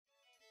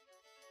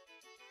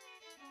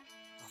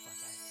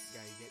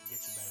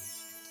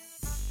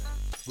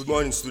Good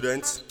morning,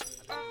 students.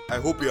 I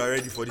hope you are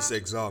ready for this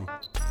exam.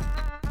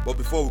 But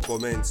before we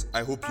commence,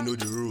 I hope you know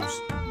the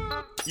rules.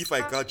 If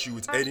I catch you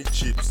with any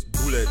chips,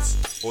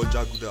 bullets, or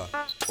jaguda,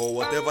 or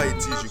whatever it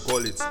is you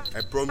call it, I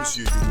promise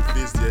you will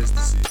face the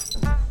SDC.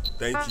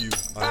 Thank you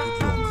and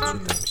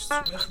good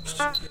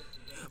luck.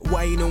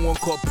 Why you don't want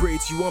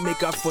cooperate? You want make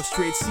her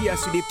frustrate? See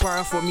us you dey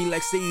para for me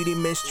like say you dey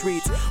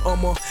menstruate.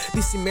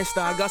 This semester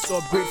I got to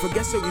upgrade.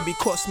 Forget so we be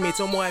classmates.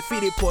 I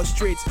feel they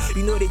prostrate.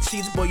 You know they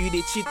cheat, but you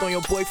they cheat on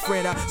your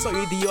boyfriend. I saw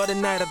you the other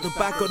night at the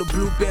back of the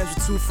blue bench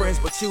with two friends,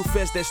 but chill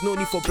first. There's no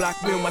need for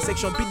blackmail. My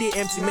section be they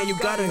empty, man. You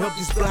gotta help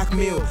this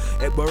blackmail.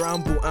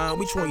 Egbarambo,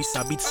 which one you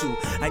sabi too?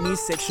 I need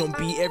section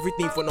B,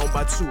 everything for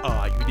number 2.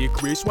 You dey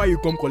craze? Why you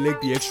come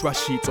collect the extra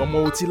sheet?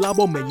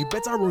 Labo man, you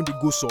better run the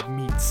go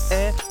submit.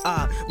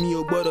 Me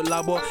obodo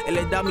labo,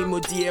 eleda mi mo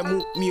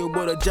DM, me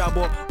obodo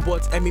jabo.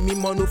 But me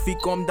no fit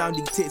come down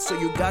dictate. So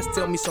you guys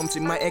tell me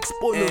something, my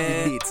expo no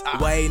relate.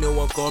 Why you no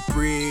want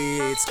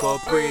corporate?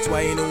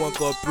 Why you no want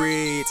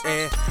corporate?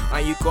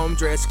 And you come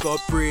dress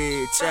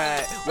corporate,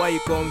 child. Why you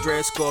come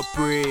dress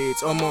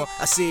corporate?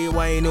 I say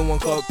why you no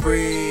want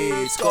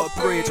corporate?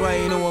 Why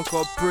you no want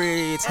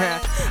corporate?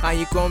 And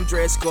you come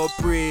dress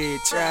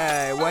corporate,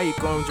 child. Why you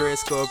come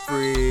dress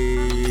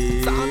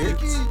corporate?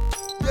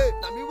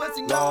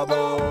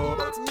 Labo,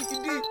 but Mikki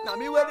D, na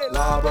me where they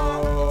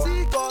labo.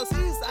 See, cause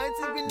he's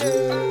scientific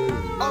name.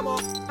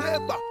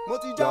 Yepa,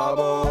 Moti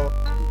Jabo.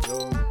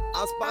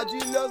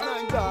 Aspergillus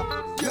Ninja.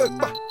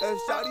 Yepa,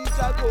 Shari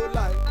Chago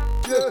like.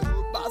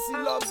 Bassy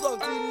love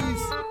something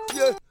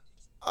leaves.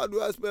 How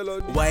do I spell on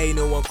this? Why you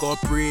no want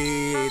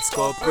corporate?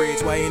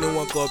 Why you no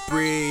want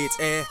corporate?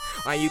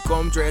 And you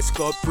come dress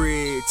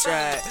corporate,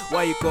 child.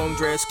 Why you come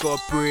dress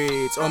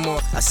corporate?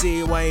 I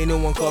say why you no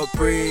want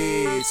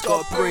corporate?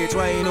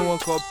 Why you no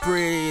want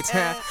corporate?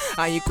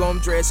 And you come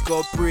dress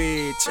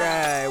corporate,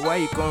 child. Why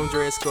you come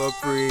dress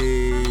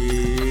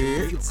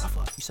corporate? You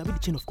sabi the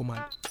chain of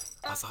command.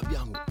 Asabi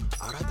Ango,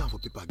 I write down for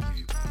paper give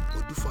you.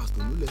 But do fast,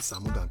 don't let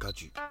Samu can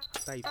catch you.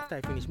 After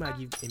I finish, may I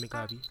give Emeka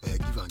abi?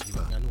 Give her.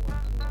 I know.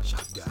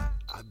 Sharp guy,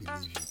 I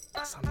believe you.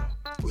 Sam now.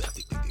 Oh yeah,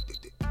 take.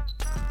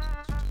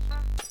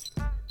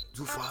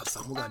 Do fast,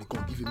 Samu can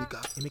come give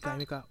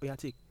Emeka, oh yeah,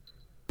 take.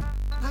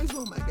 Nice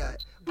one, my guy.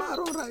 Man,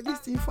 don't write this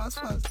thing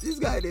fast. This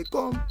guy, they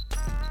come.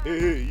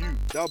 Hey, you,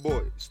 that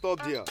boy,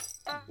 stop there.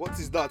 What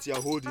is that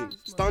you're holding?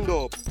 Stand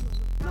up.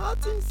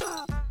 Nothing,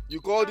 sir. You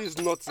call this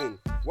nothing.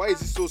 Why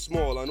is it so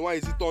small and why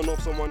is it torn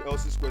off someone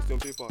else's question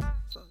paper?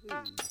 Sir,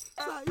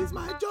 it's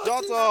my job.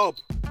 Shut up!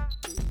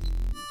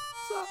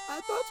 Sir,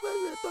 I thought when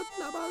we were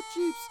talking about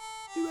chips,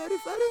 you were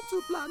referring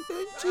to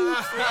plantain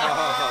chips.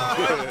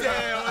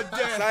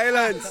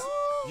 Silence!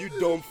 You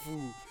dumb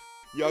fool.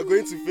 You are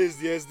going to face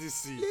the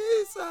SDC.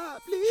 Please, sir,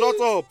 please. Shut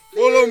up!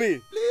 Follow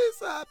me! Please,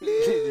 sir,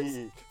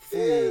 please. Fool.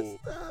 Please,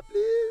 sir,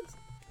 please.